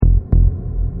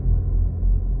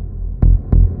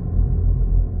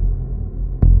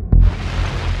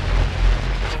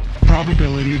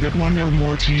probability that one or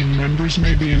more team members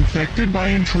may be infected by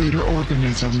intruder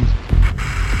organism.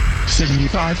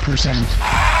 75%.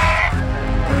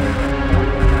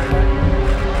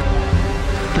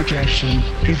 Projection: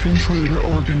 if intruder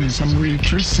organism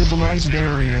reaches civilized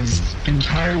areas,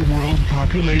 entire world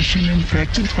population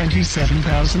infected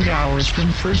 27,000 hours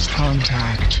from first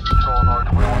contact.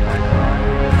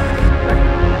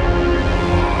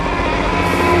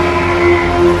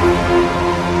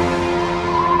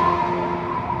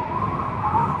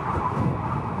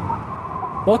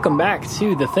 Welcome back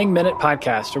to the Thing Minute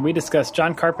podcast, where we discuss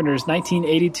John Carpenter's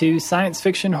 1982 science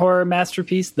fiction horror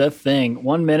masterpiece, The Thing,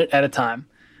 1 minute at a time.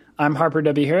 I'm Harper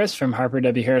W. Harris from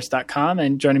harperwharris.com,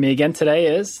 and joining me again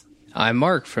today is... I'm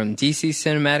Mark from DC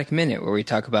Cinematic Minute, where we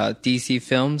talk about DC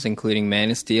films, including Man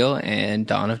of Steel and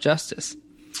Dawn of Justice.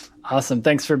 Awesome.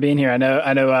 Thanks for being here. I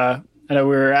know we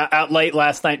were out late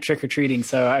last night trick-or-treating,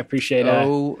 so I appreciate it.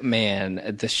 Oh,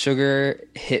 man. The sugar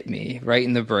hit me right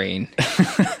in the brain.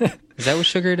 Is that what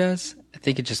sugar does? I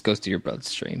think it just goes to your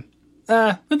bloodstream.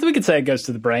 We could say it goes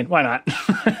to the brain. Why not?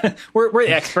 we're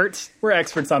the experts. We're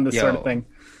experts on this sort of thing.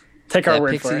 Take our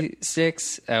word for it.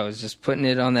 Six, I was just putting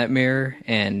it on that mirror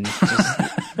and just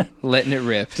letting it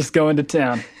rip. Just going to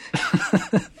town.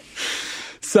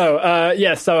 So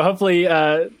hopefully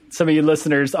some of you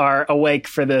listeners are awake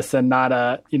for this and not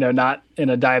not in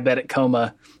a diabetic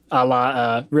coma a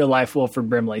la real life Wilford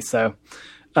Brimley. So,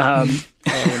 oh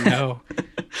no.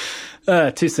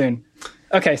 Too soon.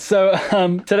 Okay, so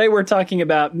today we're talking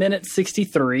about minute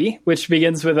 63, which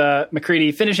begins with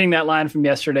McCready finishing that line from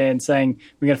yesterday and saying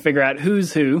we're going to figure out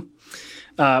who's who,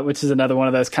 which is another one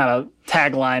of those kind of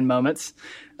tagline moments,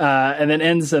 and then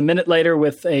ends a minute later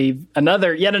with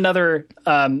yet another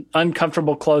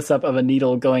uncomfortable close-up of a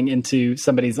needle going into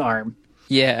somebody's arm.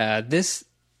 Yeah, this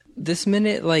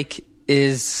minute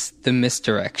is the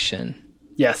misdirection.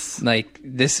 Yes,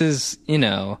 this is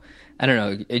I don't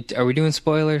know. Are we doing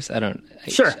spoilers?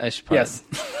 Sure. I should probably. Yes.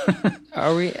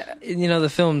 Are we? The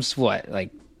film's what,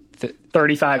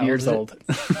 35 years old.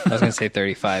 I was going to say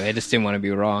 35. I just didn't want to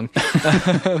be wrong.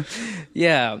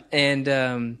 Yeah,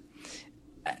 and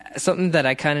something that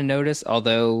I kind of noticed,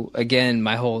 although again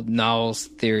my whole Knowles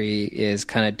theory is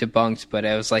kind of debunked, but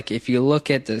I was like, if you look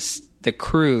at the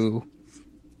crew,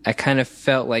 I kind of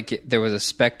felt like there was a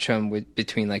spectrum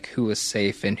between who was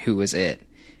safe and who was it.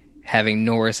 Having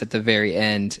Norris at the very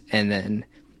end, and then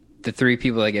the three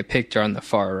people that get picked are on the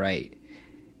far right,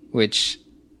 which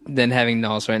then having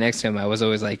Knowles right next to him, I was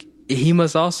always like, he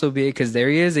must also be, because there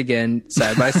he is again,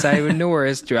 side by side with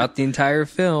Norris throughout the entire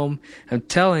film. I'm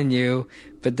telling you.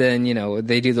 But then,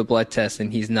 they do the blood test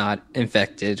and he's not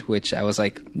infected, which I was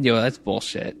like, that's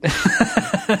bullshit.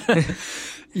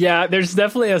 Yeah, there's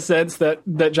definitely a sense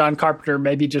that John Carpenter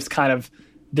maybe just kind of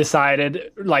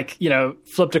decided,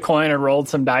 flipped a coin or rolled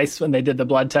some dice when they did the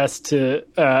blood test to,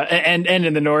 and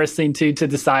in the Norris scene too, to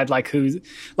decide who's,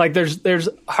 there's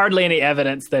hardly any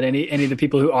evidence that any of the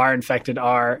people who are infected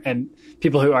are, and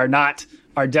people who are not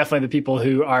are definitely the people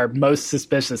who are most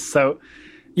suspicious. So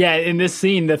yeah, in this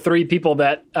scene, the three people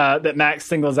that Max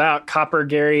singles out, Copper,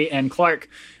 Gary, and Clark,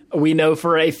 we know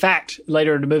for a fact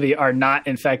later in the movie are not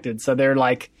infected. So they're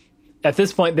at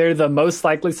this point, they're the most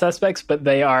likely suspects, but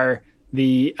they are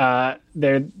they're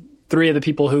three of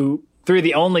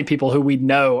the only people who we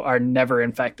know are never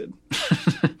infected.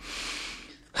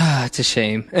 It's a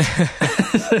shame.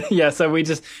 Yeah, so we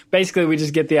just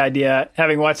get the idea,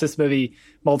 having watched this movie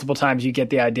multiple times, you get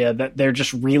the idea that they're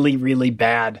just really, really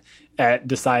bad at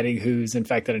deciding who's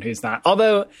infected and who's not.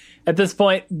 Although at this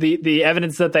point, the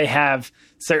evidence that they have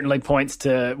certainly points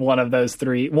to one of those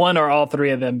three, one or all three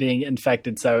of them being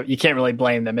infected. So you can't really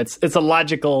blame them. It's a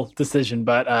logical decision,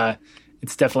 but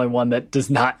it's definitely one that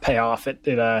does not pay off. It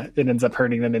ends up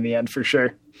hurting them in the end for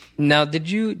sure. Now, did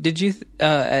you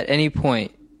at any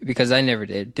point, because I never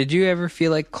did you ever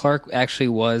feel like Clark actually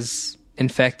was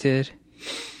infected?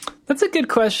 That's a good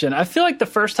question. I feel like the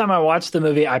first time I watched the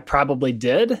movie, I probably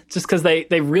did, just because they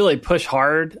really push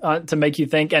hard to make you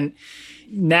think. And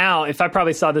now, if I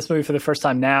probably saw this movie for the first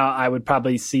time now, I would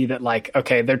probably see that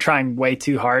okay, they're trying way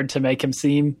too hard to make him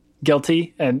seem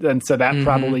guilty, and so that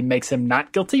probably makes him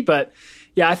not guilty. But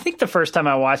yeah, I think the first time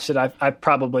I watched it, I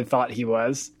probably thought he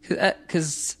was.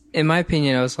 Because in my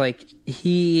opinion, I was like,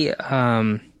 he,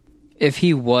 if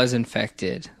he was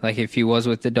infected, if he was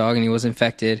with the dog and he was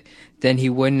infected, then he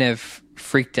wouldn't have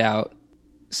freaked out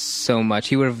so much.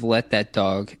 He would have let that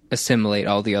dog assimilate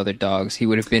all the other dogs. He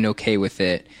would have been okay with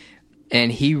it.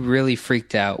 And he really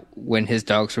freaked out when his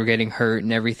dogs were getting hurt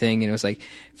and everything. And it was like,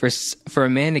 for a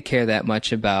man to care that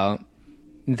much about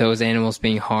those animals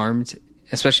being harmed,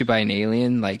 especially by an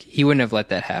alien, he wouldn't have let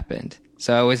that happen.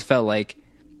 So I always felt like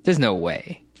there's no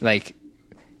way. Like,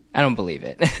 I don't believe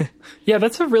it. Yeah,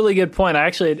 that's a really good point. I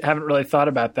actually haven't really thought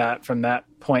about that from that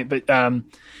point, but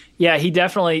yeah, he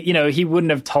definitely, he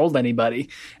wouldn't have told anybody.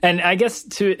 And I guess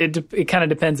it kind of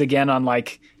depends again on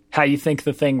like how you think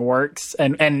the thing works,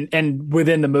 and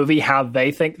within the movie how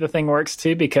they think the thing works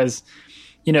too. Because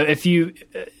if you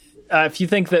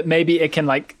think that maybe it can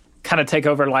like kind of take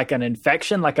over like an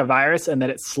infection, like a virus, and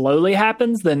that it slowly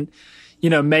happens, then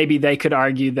maybe they could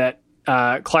argue that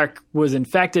Clark was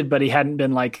infected, but he hadn't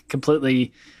been like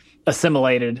completely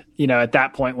assimilated, at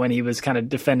that point when he was kind of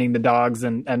defending the dogs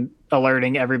and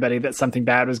alerting everybody that something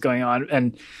bad was going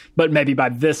on. But maybe by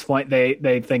this point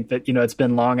they think that, it's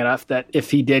been long enough that if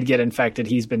he did get infected,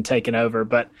 he's been taken over.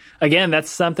 But again, that's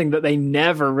something that they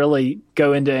never really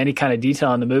go into any kind of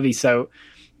detail in the movie. So,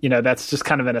 that's just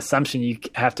kind of an assumption you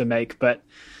have to make. But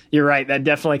you're right. That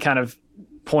definitely kind of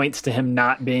points to him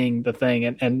not being the thing,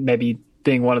 and maybe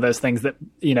being one of those things that,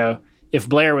 if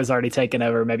Blair was already taken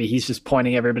over, maybe he's just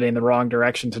pointing everybody in the wrong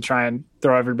direction to try and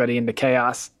throw everybody into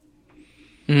chaos.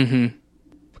 Mm-hmm.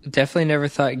 Definitely never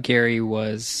thought Gary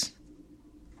was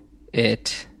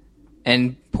it.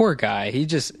 And poor guy.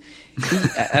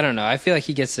 I don't know. I feel like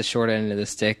he gets the short end of the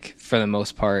stick for the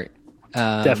most part.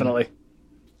 Definitely.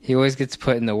 He always gets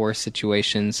put in the worst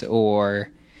situations, or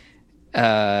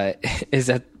is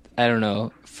that, I don't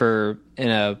know, in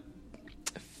a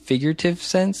figurative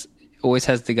sense, always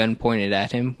has the gun pointed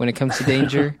at him when it comes to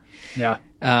danger. Yeah.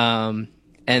 And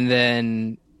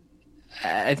then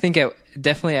I think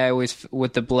I always,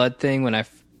 with the blood thing, when I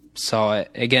saw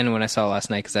it last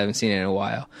night, because I haven't seen it in a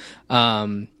while,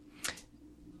 I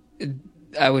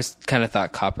always kind of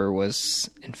thought Copper was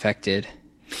infected,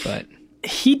 but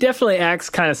he definitely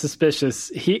acts kind of suspicious.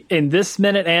 He, in this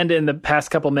minute and in the past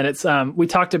couple minutes, we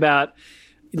talked about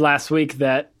last week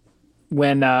that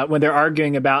when they're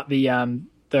arguing about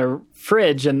the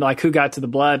fridge and like who got to the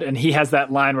blood, and he has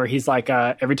that line where he's like,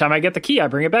 every time I get the key, I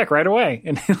bring it back right away.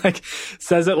 And he like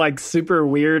says it like super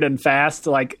weird and fast.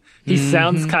 Like he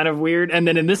sounds kind of weird. And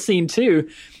then in this scene too,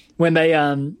 when they,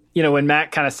 when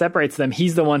Matt kind of separates them,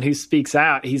 he's the one who speaks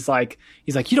out. He's like,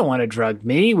 you don't want to drug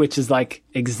me, which is like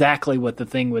exactly what the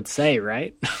thing would say.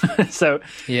 Right. So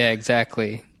yeah,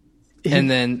 exactly. And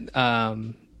then,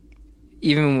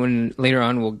 even when later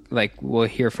on we'll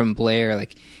hear from Blair,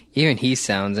 like even he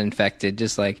sounds infected,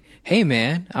 just like, hey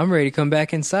man, I'm ready to come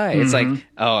back inside. It's like,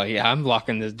 oh yeah, I'm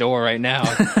locking this door right now.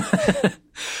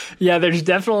 Yeah, there's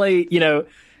definitely,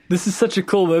 this is such a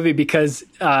cool movie because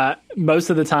most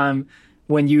of the time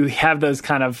when you have those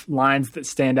kind of lines that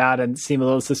stand out and seem a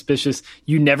little suspicious,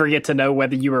 you never get to know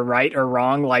whether you were right or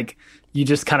wrong. Like you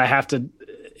just kind of have to,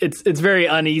 it's very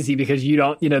uneasy because you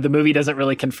don't, the movie doesn't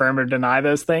really confirm or deny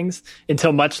those things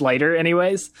until much later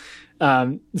anyways.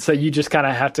 So you just kind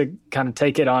of have to kind of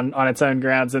take it on its own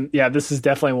grounds. And yeah, this is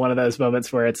definitely one of those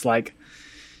moments where it's like,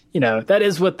 that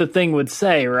is what the thing would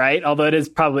say, right? Although it is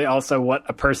probably also what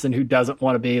a person who doesn't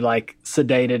want to be like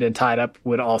sedated and tied up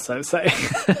would also say.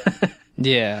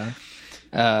 Yeah.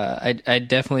 I'd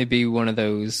definitely be one of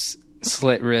those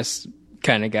slit wrist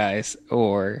kind of guys,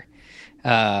 or,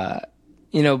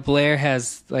 Blair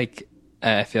has like,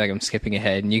 I feel like I'm skipping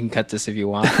ahead and you can cut this if you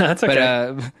want. That's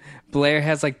okay. But, Blair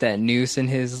has like that noose in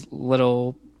his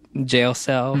little jail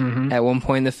cell at one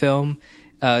point in the film.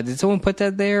 Did someone put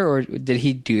that there, or did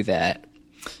he do that?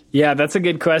 Yeah, that's a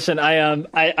good question.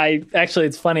 I actually,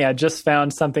 it's funny. I just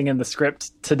found something in the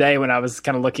script today when I was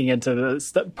kind of looking into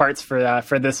the parts for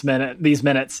these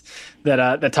minutes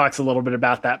that talks a little bit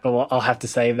about that. But I'll have to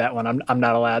save that one. I'm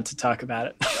not allowed to talk about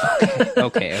it.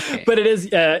 Okay. But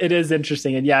it is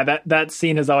interesting, and yeah, that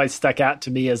scene has always stuck out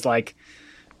to me as like,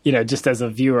 just as a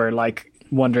viewer, like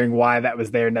wondering why that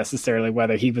was there necessarily,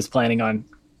 whether he was planning on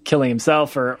killing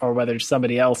himself or whether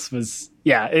somebody else was.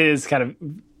 Yeah, it is kind of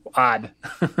odd.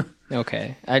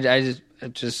 Okay. I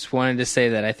just wanted to say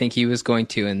that I think he was going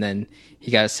to, and then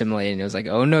he got assimilated and it was like,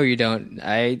 oh no, you don't.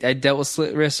 I dealt with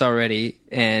slit wrists already,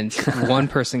 and one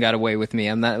person got away with me.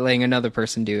 I'm not letting another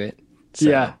person do it. So.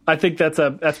 Yeah, I think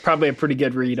that's probably a pretty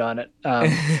good read on it.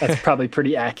 That's probably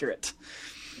pretty accurate.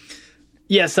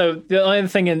 Yeah, so the only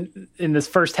thing in this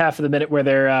first half of the minute where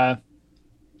they're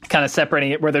kind of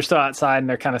separating it, where they're still outside and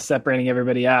they're kind of separating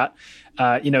everybody out,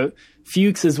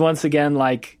 Fuchs is once again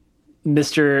like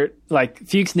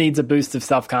Fuchs needs a boost of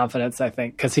self-confidence, I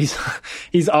think, because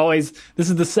he's always, this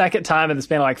is the second time in the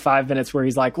span of like 5 minutes where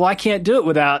he's like, well, I can't do it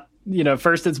without,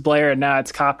 first it's Blair and now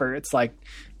it's Copper. It's like,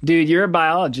 dude, you're a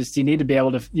biologist. You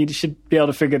should be able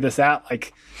to figure this out.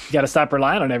 Like, you got to stop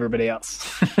relying on everybody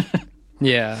else.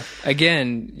 Yeah.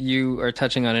 Again, you are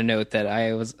touching on a note that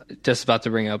I was just about to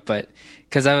bring up, but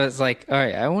because I was like, all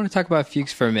right, I want to talk about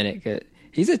Fuchs for a minute. 'Cause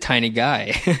he's a tiny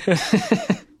guy.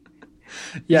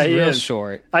 Yeah, he's he real is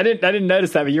short. I didn't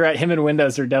notice that, but you're right. Him and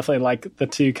Windows are definitely like the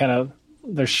two kind of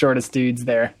the shortest dudes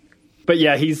there. But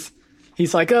yeah, he's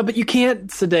like, oh, but you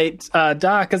can't sedate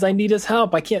Doc because I need his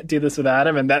help. I can't do this without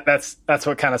him, and that's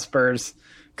what kind of spurs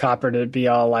Copper to be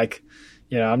all like,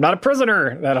 you know, I'm not a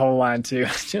prisoner. That whole line too,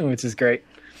 which is great.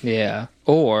 Yeah.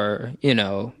 Or, you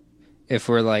know, if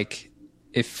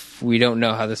we don't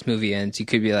know how this movie ends, you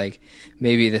could be like,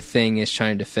 maybe the Thing is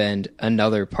trying to defend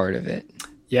another part of it.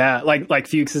 Yeah, like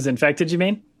Fuchs is infected, you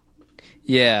mean?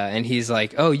 Yeah, and he's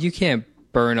like, oh, you can't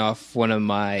burn off one of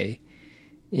my,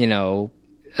 you know,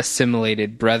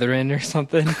 assimilated brethren or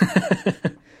something.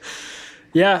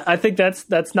 Yeah, I think that's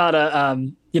not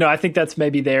a you know, I think that's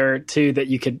maybe there too, that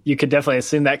you could definitely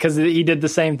assume that, because he did the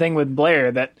same thing with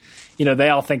Blair, that, you know, they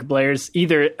all think Blair's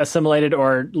either assimilated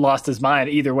or lost his mind.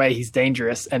 Either way, he's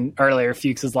dangerous. And earlier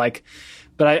Fuchs is like,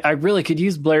 but I really could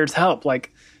use Blair's help.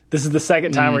 Like, this is the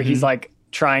second time where he's like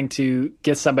trying to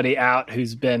get somebody out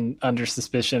who's been under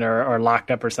suspicion or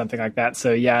locked up or something like that.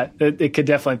 So yeah, it could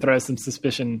definitely throw some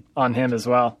suspicion on him as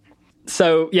well.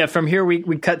 So yeah, from here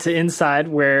we cut to inside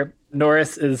where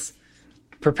Norris is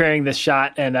preparing this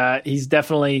shot, and he's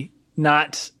definitely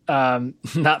not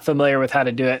familiar with how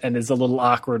to do it and is a little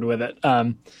awkward with it.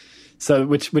 So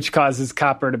which causes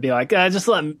Copper to be like, just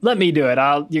let me do it.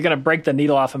 You're going to break the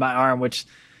needle off of my arm, which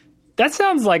that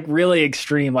sounds like really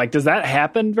extreme. Like, does that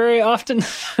happen very often?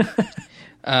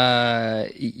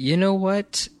 You know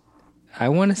what? I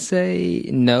want to say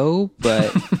no,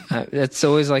 but it's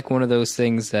always like one of those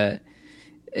things that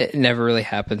it never really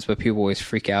happens, but people always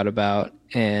freak out about.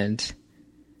 And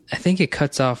I think it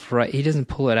cuts off right. He doesn't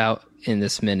pull it out in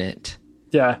this minute.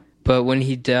 Yeah. But when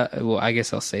he does, well, I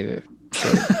guess I'll save it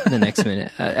for the next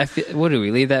minute. What do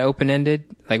we leave that open-ended?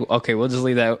 Like, okay, we'll just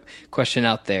leave that question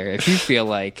out there. If you feel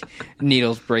like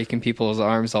needles breaking people's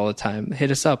arms all the time,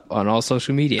 hit us up on all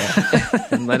social media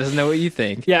and let us know what you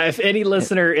think. Yeah, if any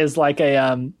listener is like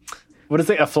a what is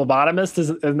it? A phlebotomist?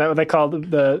 Isn't that what they call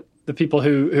the people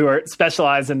who are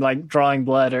specialized in like drawing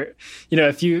blood, or, you know,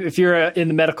 if you're in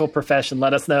the medical profession,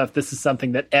 let us know if this is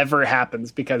something that ever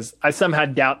happens, because I somehow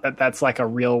doubt that that's like a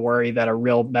real worry that a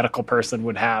real medical person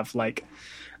would have. Like,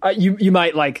 you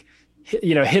might like,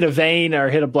 you know, hit a vein or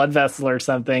hit a blood vessel or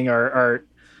something, or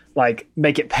like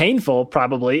make it painful.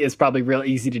 Probably is probably real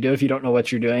easy to do if you don't know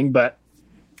what you're doing, but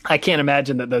I can't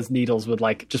imagine that those needles would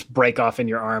like just break off in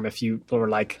your arm if you were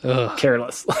like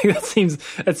careless. Like,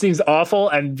 that seems awful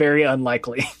and very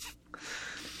unlikely.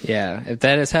 Yeah, if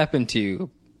that has happened to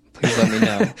you, please let me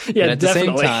know. Yeah, but at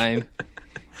definitely. the same time,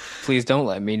 please don't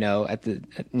let me know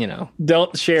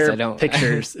Don't share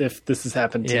pictures if this has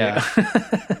happened to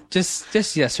you.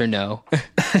 just yes or no.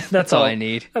 That's all I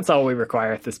need. That's all we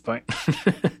require at this point.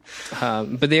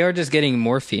 But they are just getting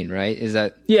morphine, right? Is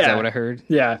that what I heard?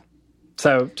 Yeah.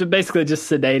 So basically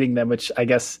just sedating them, which I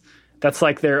guess that's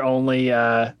like their only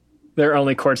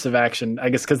course of action, I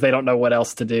guess, because they don't know what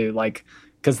else to do. Like,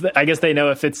 because I guess they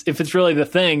know if it's really the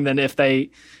Thing, then if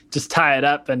they just tie it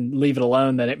up and leave it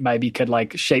alone, then it maybe could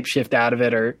like shapeshift out of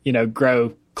it, or, you know,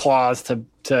 grow claws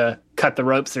to cut the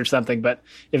ropes or something. But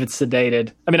if it's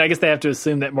sedated, I mean, I guess they have to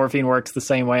assume that morphine works the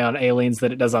same way on aliens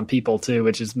that it does on people too,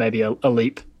 which is maybe a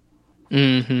leap.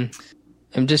 Mm-hmm.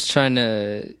 I'm just trying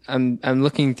to. I'm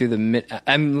looking through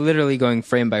I'm literally going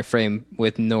frame by frame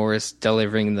with Norris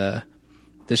delivering the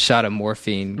shot of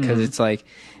morphine, because it's like,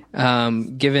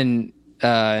 given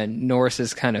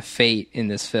Norris's kind of fate in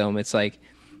this film, it's like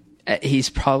he's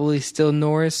probably still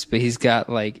Norris, but he's got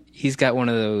one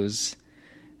of those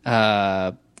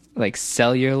like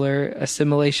cellular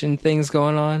assimilation things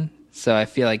going on. So I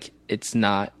feel like it's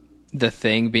not the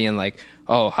Thing being like,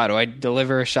 oh, how do I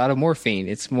deliver a shot of morphine?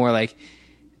 It's more like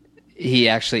he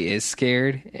actually is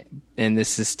scared, and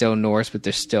this is still Norris, but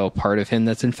there's still part of him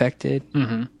that's infected,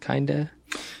 kind of.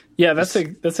 Yeah, that's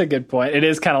a good point. It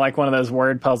is kind of like one of those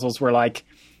word puzzles where, like,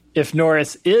 if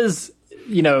Norris is,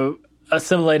 you know,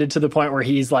 assimilated to the point where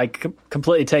he's like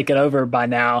completely taken over by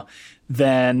now,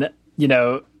 then, you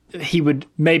know, he would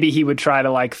try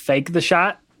to like fake the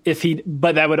shot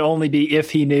but that would only be if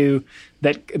he knew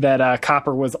that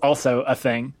Copper was also a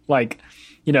Thing. Like,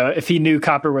 you know, if he knew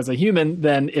Copper was a human,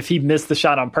 then if he missed the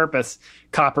shot on purpose,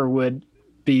 Copper would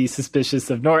be suspicious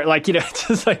of Norris. Like, you know, it's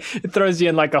just like, it throws you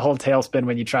in like a whole tailspin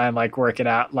when you try and like work it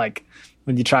out. Like,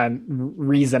 when you try and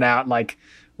reason out like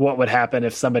what would happen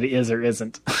if somebody is or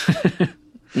isn't.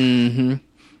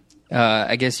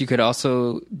 I guess you could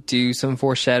also do some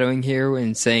foreshadowing here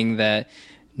in saying that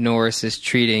Norris is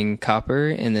treating Copper,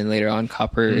 and then later on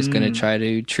Copper is going to try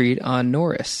to treat on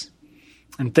Norris.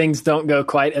 And things don't go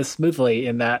quite as smoothly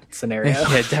in that scenario.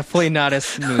 Yeah, definitely not as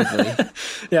smoothly.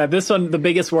 Yeah, this one, the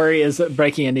biggest worry is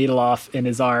breaking a needle off in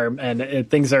his arm, and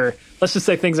let's just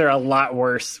say things are a lot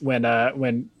worse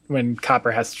when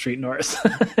Copper has to treat Norris.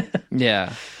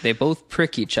 Yeah, they both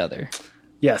prick each other.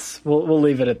 Yes, we'll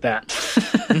leave it at that.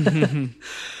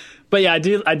 But yeah, I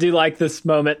do like this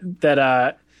moment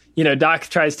that Doc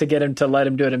tries to get him to let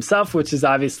him do it himself, which is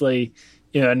obviously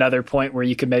another point where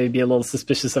you could maybe be a little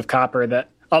suspicious of Copper. That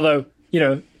although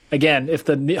again, if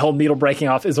the whole needle breaking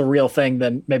off is a real thing,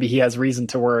 then maybe he has reason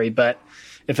to worry. But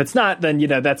if it's not, then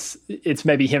it's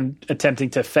maybe him attempting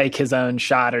to fake his own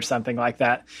shot or something like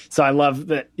that. So I love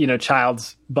that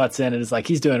Childs butts in and is like,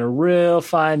 he's doing a real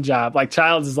fine job. Like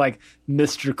Childs is like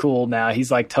Mr. Cool now. He's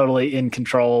like totally in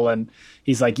control, and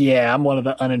he's like, yeah, I'm one of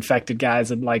the uninfected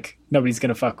guys, and like nobody's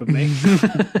gonna fuck with me.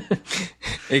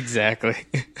 Exactly.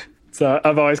 So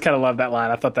I've always kind of loved that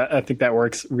line. I think that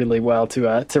works really well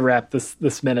to wrap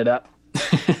this minute up.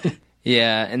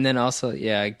 Yeah, and then also,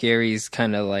 Gary's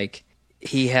kind of like,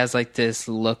 he has like this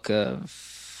look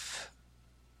of,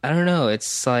 I don't know,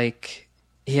 it's like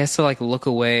he has to like look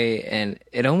away, and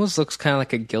it almost looks kind of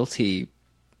like a guilty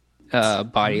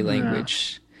body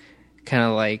language, kind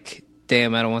of like,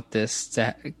 damn, I don't want this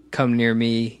to come near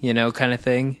me, kind of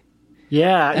thing.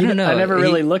 Yeah, I don't know. I never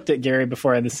really looked at Gary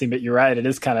before in this scene, but you're right, it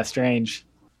is kind of strange.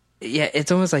 Yeah,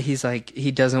 it's almost like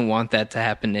he doesn't want that to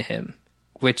happen to him,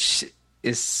 which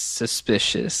is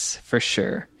suspicious for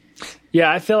sure. Yeah,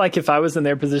 I feel like if I was in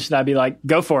their position, I'd be like,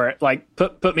 go for it. Like,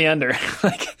 put me under.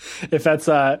 Like, if that's,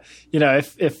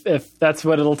 if that's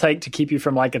what it'll take to keep you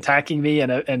from like attacking me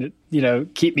and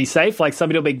keep me safe, like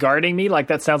somebody will be guarding me. Like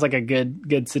that sounds like a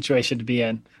good situation to be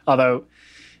in. Although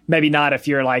maybe not if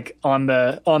you're like on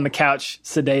the couch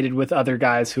sedated with other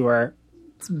guys who are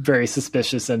very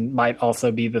suspicious and might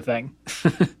also be the thing.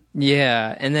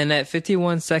 Yeah. And then at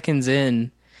 51 seconds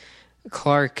in,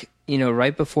 Clark,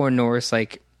 right before Norris,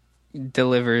 like,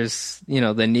 delivers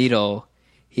the needle,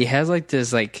 he has like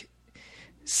this like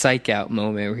psych out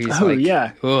moment where he's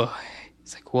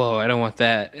it's like, whoa, I don't want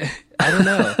that. I don't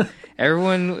know.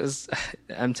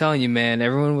 I'm telling you, man,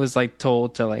 everyone was like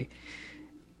told to like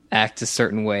act a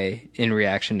certain way in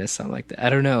reaction to something like that. I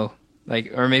don't know,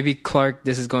 like, or maybe Clark,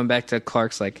 this is going back to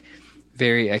Clark's like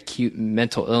very acute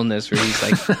mental illness where he's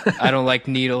like I don't like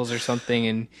needles or something,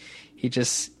 and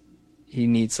he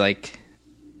needs like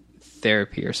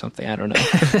therapy or something. I don't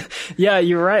know. Yeah,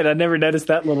 you're right. I never noticed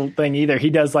that little thing either.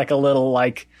 He does like a little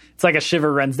like, it's like a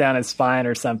shiver runs down his spine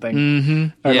or something.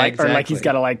 Mm-hmm. Or yeah, like exactly. Or like he's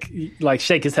got to like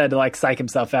shake his head to like psych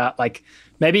himself out. Like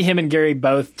maybe him and Gary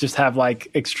both just have like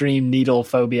extreme needle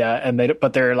phobia, and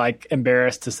but they're like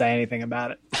embarrassed to say anything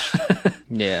about it.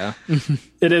 Yeah.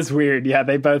 It is weird. Yeah,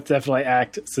 they both definitely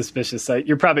act suspicious. So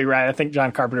you're probably right. I think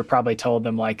John Carpenter probably told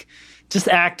them like, just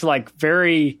act like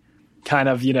very kind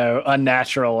of,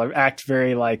 unnatural, or act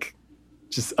very like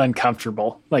just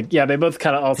uncomfortable. Like, yeah, they both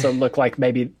kind of also look like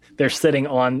maybe they're sitting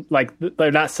on, like,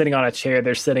 they're not sitting on a chair.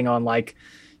 They're sitting on like,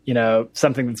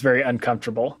 something that's very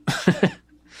uncomfortable.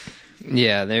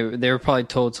 Yeah. They were probably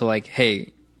told to like,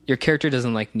 hey, your character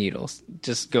doesn't like needles.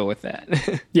 Just go with that.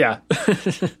 Yeah.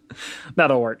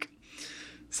 That'll work.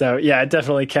 So yeah, it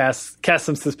definitely casts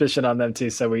some suspicion on them too.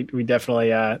 So we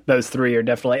definitely those three are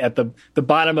definitely at the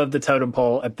bottom of the totem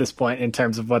pole at this point in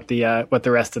terms of what the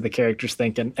rest of the characters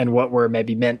think and what we're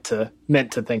maybe meant to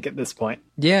think at this point.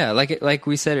 Yeah, like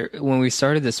we said when we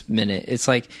started this minute, it's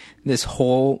like this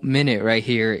whole minute right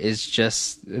here is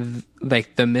just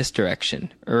like the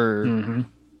misdirection, or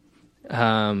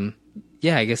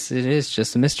yeah, I guess it is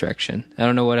just a misdirection. I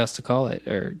don't know what else to call it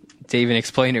or to even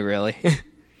explain it really.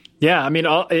 Yeah, I mean,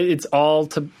 it's all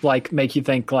to like make you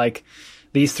think like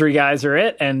these three guys are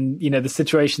it, and the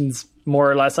situation's more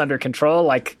or less under control.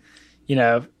 Like,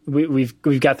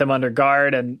 we've got them under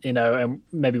guard, and and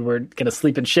maybe we're gonna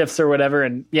sleep in shifts or whatever,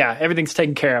 and yeah, everything's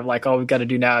taken care of. Like all we've got to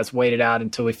do now is wait it out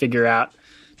until we figure out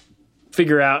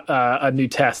a new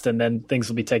test, and then things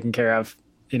will be taken care of.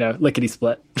 Lickety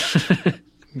split.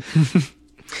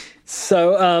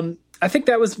 So. I think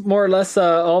that was more or less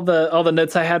all the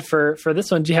notes I had for this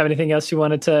one. Do you have anything else you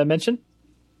wanted to mention?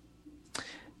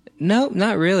 No,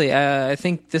 not really. I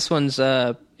think this one's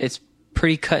it's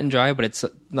pretty cut and dry, but it's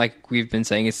like we've been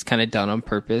saying, it's kind of done on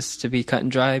purpose to be cut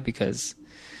and dry because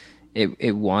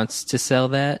it wants to sell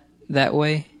that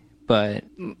way. But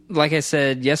like I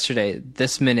said yesterday,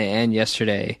 this minute and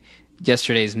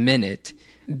yesterday's minute,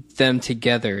 them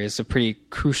together is a pretty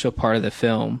crucial part of the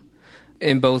film.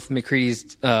 In both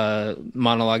McCready's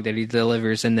monologue that he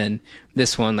delivers, and then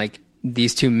this one, like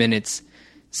these 2 minutes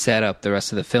set up the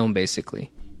rest of the film, basically.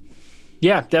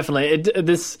 Yeah, definitely.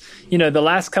 This, the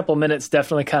last couple minutes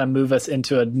definitely kind of move us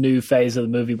into a new phase of the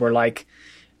movie where, like,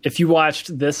 if you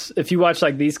watched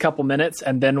like these couple minutes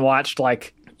and then watched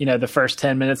like, the first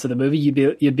 10 minutes of the movie,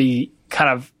 you'd be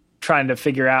kind of trying to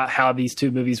figure out how these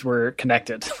two movies were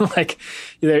connected. Like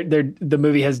the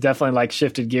movie has definitely like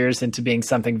shifted gears into being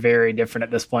something very different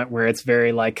at this point, where it's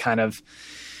very like kind of,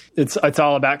 it's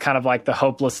all about kind of like the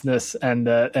hopelessness and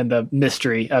the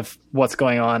mystery of what's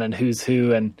going on and who's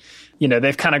who. And,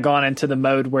 they've kind of gone into the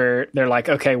mode where they're like,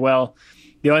 okay, well,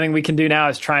 the only thing we can do now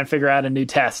is try and figure out a new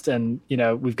test. And,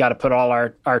 we've got to put all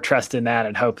our trust in that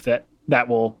and hope that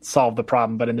will solve the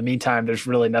problem. But in the meantime, there's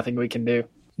really nothing we can do.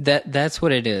 That's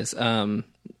what it is. Now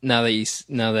that you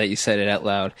said it out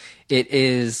loud, it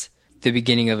is the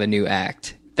beginning of a new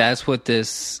act. That's what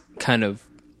this kind of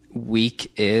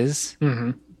week is,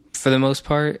 for the most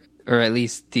part, or at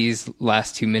least these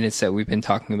last 2 minutes that we've been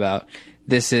talking about.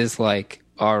 This is like,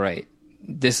 all right,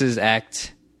 this is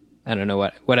act. I don't know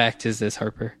what act is this,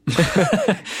 Harper?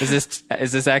 Is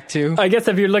this act 2? I guess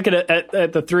if you're looking at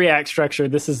the 3-act structure,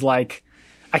 this is like,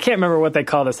 I can't remember what they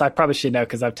call this. I probably should know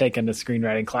because I've taken a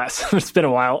screenwriting class. It's been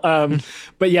a while.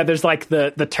 But yeah, there's like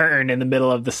the turn in the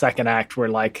middle of the second act where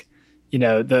like,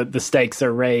 the stakes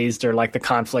are raised or like the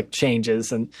conflict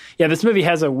changes. And yeah, this movie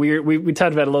has a weird, we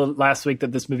talked about it a little last week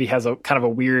that this movie has a kind of a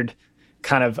weird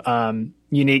kind of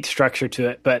unique structure to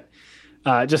it. But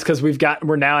just because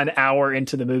we're now an hour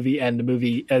into the movie and the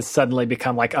movie has suddenly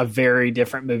become like a very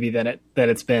different movie than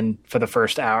it's been for the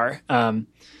first hour.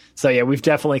 So yeah, we've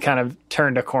definitely kind of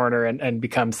turned a corner and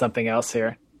become something else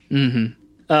here.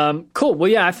 Mm-hmm. Cool.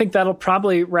 Well, yeah, I think that'll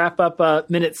probably wrap up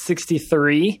minute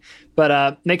 63.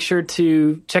 But make sure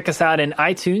to check us out in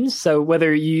iTunes. So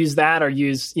whether you use that or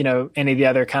use any of the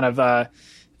other kind of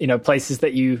places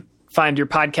that you find your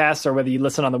podcasts, or whether you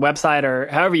listen on the website or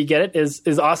however you get it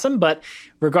is awesome. But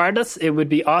regardless, it would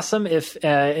be awesome if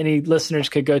any listeners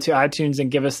could go to iTunes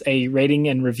and give us a rating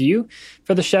and review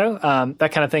for the show.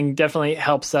 That kind of thing definitely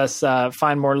helps us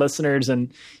find more listeners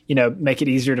and, make it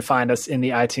easier to find us in the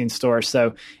iTunes store.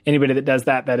 So anybody that does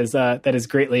that is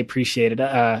greatly appreciated.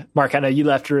 Mark, I know you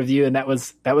left a review and that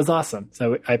was awesome.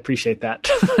 So I appreciate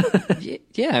that.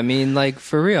 Yeah. I mean, like,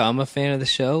 for real, I'm a fan of the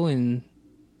show, and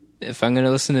if I'm going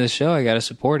to listen to the show, I got to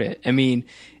support it. I mean,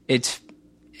 it's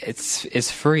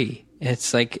free.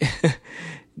 It's like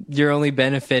you're only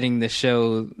benefiting the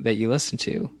show that you listen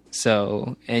to.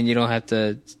 So, and you don't have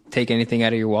to take anything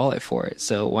out of your wallet for it.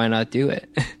 So why not do it?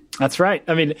 That's right.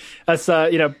 I mean, us,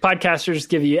 podcasters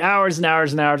give you hours and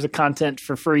hours and hours of content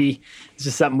for free. It's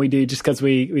just something we do just because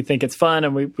we think it's fun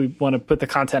and we want to put the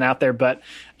content out there. But,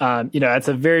 it's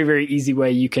a very, very easy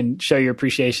way you can show your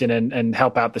appreciation and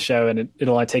help out the show. And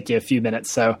it'll only take you a few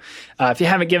minutes. So if you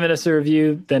haven't given us a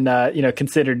review, then,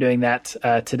 consider doing that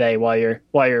today while you're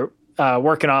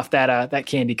working off that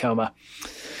candy coma.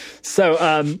 So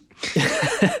I'm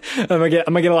gonna get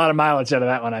a lot of mileage out of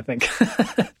that one, I think.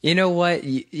 You know what?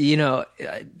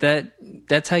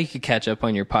 That's how you could catch up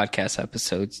on your podcast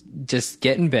episodes. Just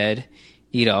get in bed,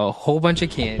 eat a whole bunch of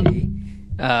candy.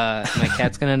 My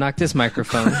cat's gonna knock this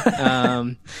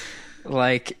microphone.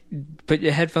 Put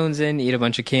your headphones in, eat a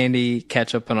bunch of candy,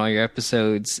 catch up on all your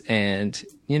episodes, and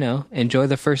enjoy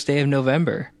the first day of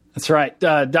November. That's right.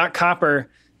 Doc Copper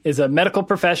is a medical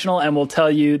professional and will tell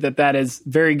you that is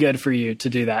very good for you to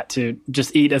do that, to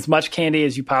just eat as much candy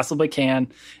as you possibly can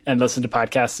and listen to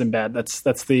podcasts in bed.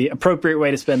 That's the appropriate way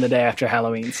to spend the day after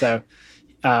Halloween. So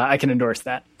I can endorse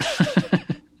that.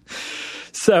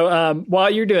 So while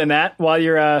you're doing that, while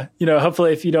you're,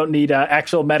 hopefully if you don't need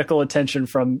actual medical attention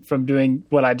from doing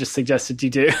what I just suggested you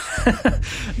do,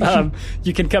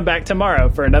 you can come back tomorrow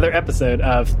for another episode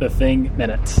of The Thing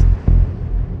Minutes.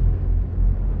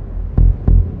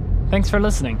 Thanks for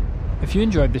listening. If you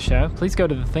enjoyed the show, please go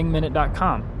to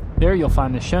thethingminute.com. There you'll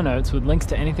find the show notes with links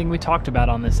to anything we talked about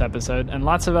on this episode and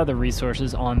lots of other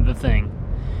resources on The Thing.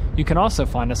 You can also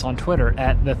find us on Twitter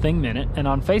at The Thing Minute and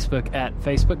on Facebook at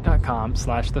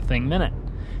facebook.com/thethingminute.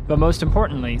 But most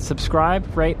importantly,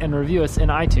 subscribe, rate, and review us in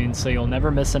iTunes so you'll never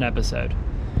miss an episode.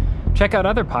 Check out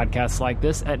other podcasts like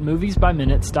this at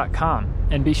moviesbyminutes.com,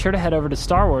 and be sure to head over to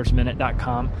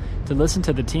starwarsminute.com to listen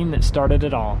to the team that started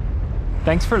it all.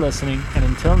 Thanks for listening, and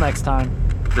until next time,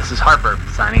 this is Harper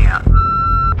signing out.